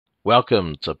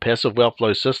Welcome to Passive Wealth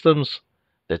Flow Systems,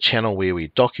 the channel where we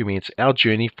document our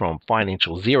journey from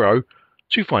financial zero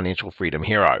to financial freedom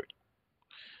hero.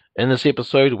 In this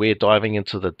episode, we're diving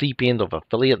into the deep end of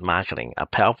affiliate marketing, a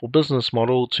powerful business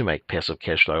model to make passive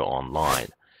cash flow online.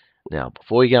 Now,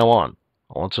 before we go on,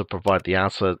 I want to provide the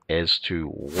answer as to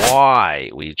why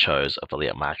we chose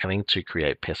affiliate marketing to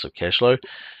create passive cash flow.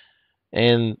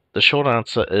 And the short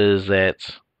answer is that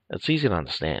it's easy to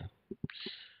understand.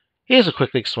 Here's a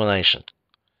quick explanation.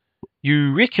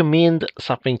 You recommend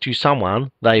something to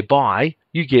someone, they buy,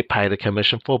 you get paid a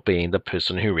commission for being the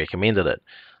person who recommended it.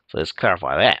 So let's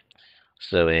clarify that.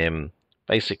 So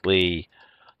basically,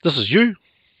 this is you,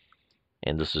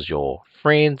 and this is your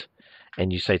friend,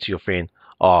 and you say to your friend,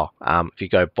 if you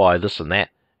go buy this and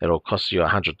that, it'll cost you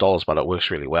 $100, but it works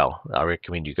really well. I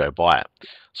recommend you go buy it.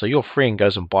 So your friend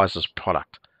goes and buys this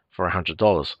product for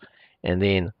 $100, and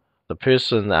then the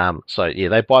person,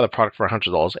 they buy the product for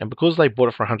 $100, and because they bought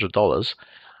it for $100,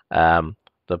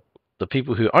 the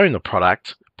people who own the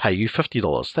product pay you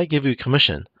 $50. They give you a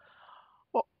commission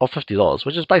of $50,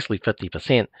 which is basically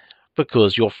 50%,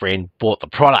 because your friend bought the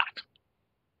product.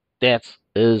 That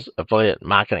is affiliate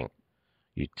marketing.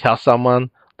 You tell someone,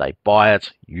 they buy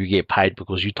it, you get paid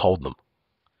because you told them.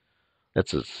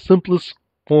 That's the simplest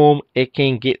form it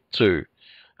can get to.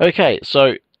 Okay,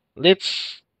 so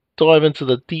let's dive into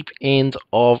the deep end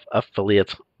of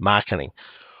affiliate marketing.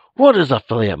 What is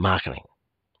affiliate marketing?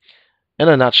 In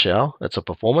a nutshell, it's a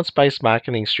performance-based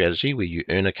marketing strategy where you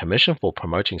earn a commission for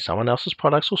promoting someone else's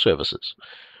products or services.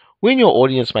 When your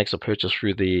audience makes a purchase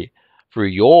through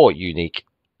your unique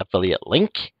affiliate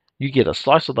link, you get a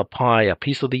slice of the pie, a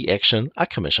piece of the action, a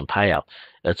commission payout.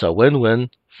 It's a win-win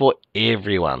for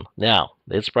everyone. Now,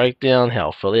 let's break down how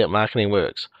affiliate marketing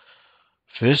works.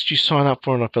 First, you sign up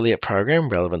for an affiliate program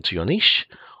relevant to your niche.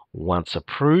 Once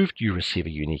approved, you receive a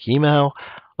unique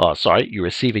you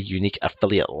receive a unique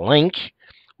affiliate link.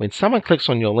 When someone clicks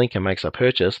on your link and makes a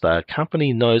purchase, the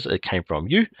company knows it came from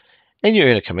you, and you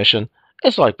earn a commission.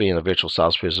 It's like being a virtual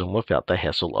salesperson without the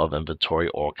hassle of inventory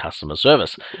or customer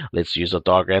service. Let's use a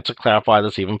diagram to clarify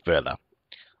this even further.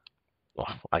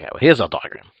 Here's our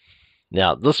diagram.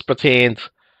 Now, let's pretend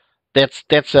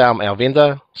that's our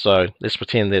vendor. So let's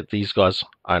pretend that these guys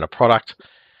own a product,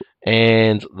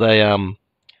 and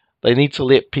they need to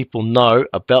let people know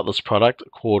about this product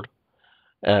called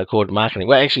marketing.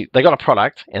 Well, actually, they got a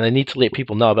product, and they need to let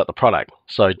people know about the product.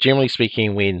 So generally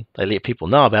speaking, when they let people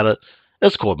know about it,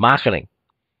 it's called marketing.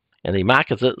 And he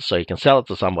markets it so he can sell it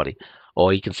to somebody,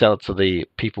 or he can sell it to the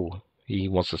people he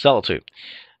wants to sell it to.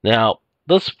 Now,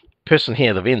 this person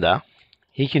here, the vendor,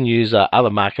 he can use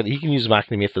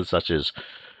marketing methods such as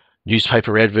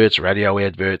newspaper adverts, radio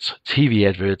adverts, TV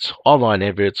adverts, online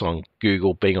adverts on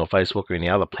Google, Bing, or Facebook, or any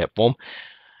other platform.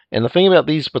 And the thing about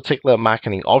these particular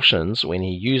marketing options when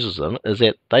he uses them is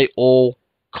that they all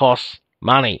cost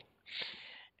money,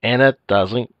 and it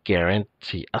doesn't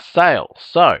guarantee a sale.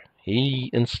 So he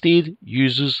instead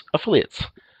uses affiliates,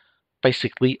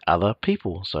 basically other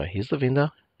people. So here's the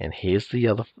vendor, and here's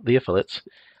the affiliates,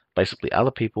 basically other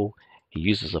people. He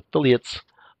uses affiliates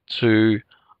to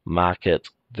market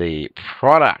the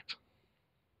product.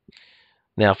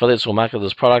 Now, affiliates will market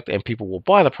this product, and people will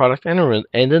buy the product, and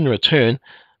in return,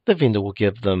 the vendor will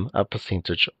give them a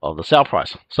percentage of the sale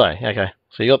price. So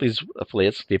you got these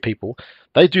affiliates, they're people,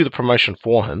 they do the promotion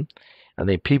for him, and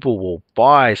then people will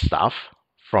buy stuff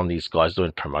from these guys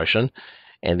doing promotion,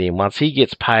 and then once he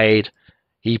gets paid,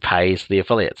 he pays the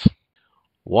affiliates.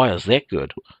 Why is that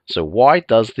good? So why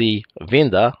does the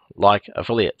vendor like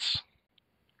affiliates?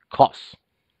 Costs.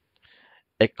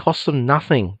 It costs them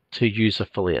nothing to use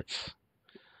affiliates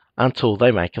until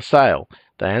they make a sale.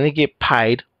 They only get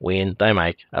paid when they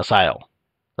make a sale.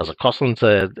 Does it cost them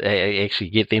to actually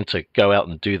get them to go out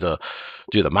and do the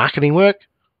marketing work?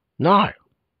 No,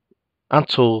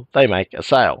 until they make a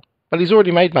sale. But he's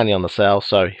already made money on the sale,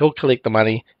 so he'll collect the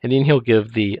money, and then he'll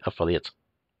give the affiliates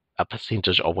a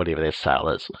percentage of whatever their sale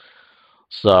is.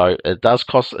 So it does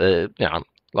cost,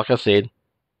 like I said,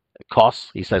 it costs.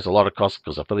 He saves a lot of costs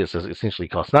because affiliates essentially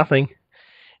cost nothing.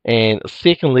 And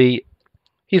secondly,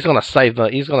 he's going to save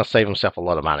himself a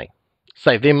lot of money.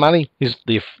 Save them money.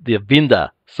 The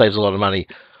vendor saves a lot of money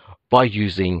by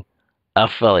using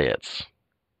affiliates.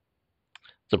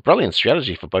 It's a brilliant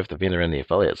strategy for both the vendor and the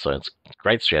affiliate, so it's a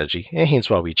great strategy, and hence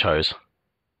why we chose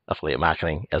affiliate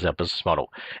marketing as our business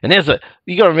model. And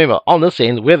you got to remember, on this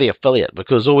end, we're the affiliate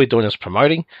because all we're doing is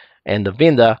promoting, and the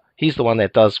vendor, he's the one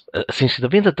that does, essentially, the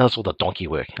vendor does all the donkey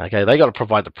work. Okay, they got to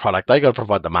provide the product, they got to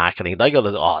provide the marketing,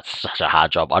 it's such a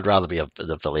hard job. I'd rather be an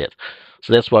affiliate.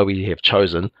 So that's why we have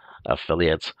chosen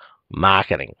affiliate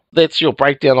marketing. That's your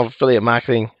breakdown of affiliate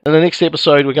marketing. In the next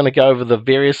episode, we're going to go over the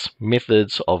various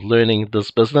methods of learning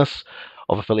this business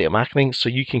of affiliate marketing so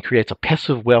you can create a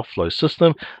passive wealth flow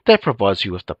system that provides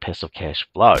you with the passive cash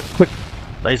flow.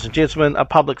 Ladies and gentlemen, a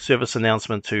public service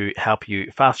announcement to help you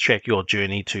fast track your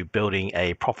journey to building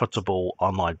a profitable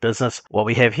online business. What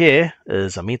we have here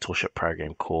is a mentorship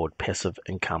program called Passive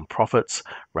Income Profits,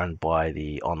 run by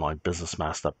the online business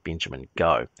master Benjamin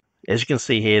Go. As you can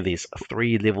see here, there's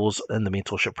 3 levels in the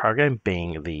mentorship program,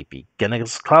 being the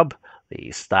Beginners Club,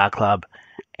 the Star Club,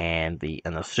 and the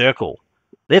Inner Circle.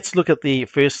 Let's look at the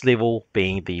first level,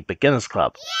 being the Beginners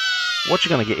Club. What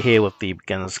you're going to get here with the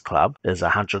Beginners Club is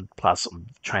 100 plus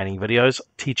training videos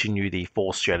teaching you the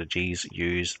 4 strategies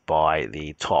used by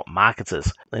the top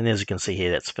marketers. And as you can see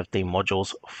here, that's 15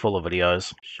 modules full of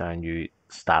videos showing you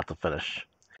start to finish.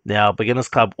 Now, Beginners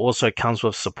Club also comes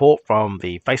with support from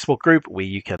the Facebook group where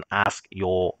you can ask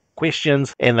your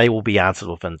questions and they will be answered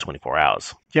within 24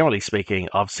 hours. Generally speaking,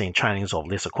 I've seen trainings of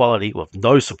lesser quality with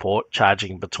no support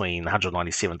charging between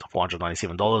 $197 to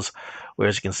 $497,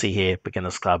 whereas you can see here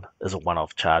Beginners Club is a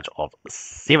one-off charge of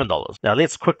 $7. Now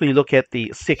let's quickly look at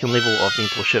the second level of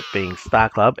mentorship, being Star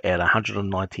Club at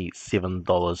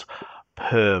 $197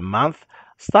 per month.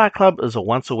 Star Club is a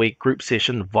once-a-week group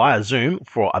session via Zoom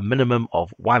for a minimum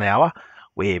of 1 hour,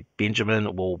 where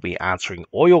Benjamin will be answering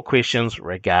all your questions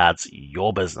regards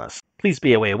your business. Please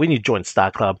be aware, when you join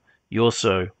Star Club, you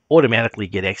also automatically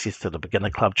get access to the Beginner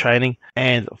Club training.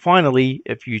 And finally,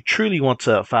 if you truly want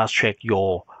to fast track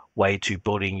your way to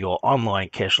building your online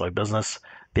cash flow business,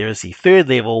 there is the third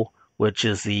level, which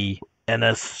is the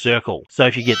Inner Circle. So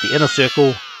if you get the Inner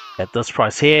Circle at this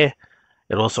price here,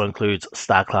 it also includes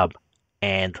Star Club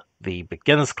and the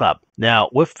Beginners Club. Now,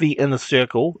 with the Inner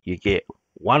Circle, you get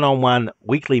one-on-one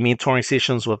weekly mentoring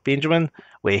sessions with Benjamin,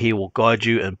 where he will guide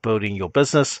you in building your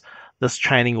business. This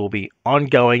training will be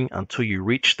ongoing until you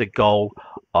reach the goal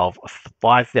of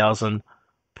 $5,000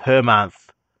 per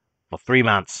month for 3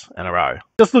 months in a row.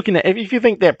 Just looking at, if you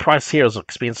think that price here is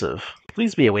expensive,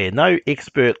 please be aware, no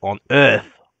expert on earth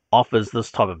offers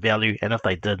this type of value, and if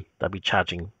they did, they'd be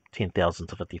charging $10,000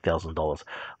 to $50,000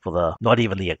 for the not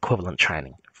even the equivalent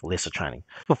training, for lesser training.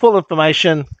 For full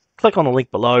information, click on the link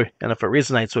below, and if it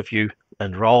resonates with you,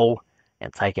 enroll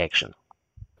and take action.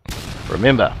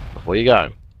 Remember, before you go,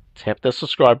 tap the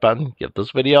subscribe button, give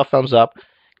this video a thumbs up,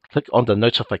 click on the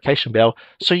notification bell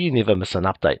so you never miss an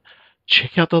update.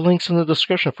 Check out the links in the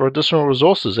description for additional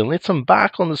resources, and let's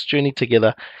embark on this journey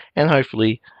together, and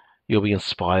hopefully you'll be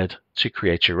inspired to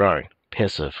create your own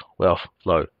passive wealth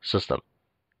flow system.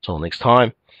 Till next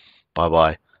time, bye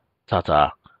bye,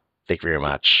 ta-ta, thank you very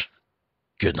much,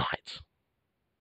 good night.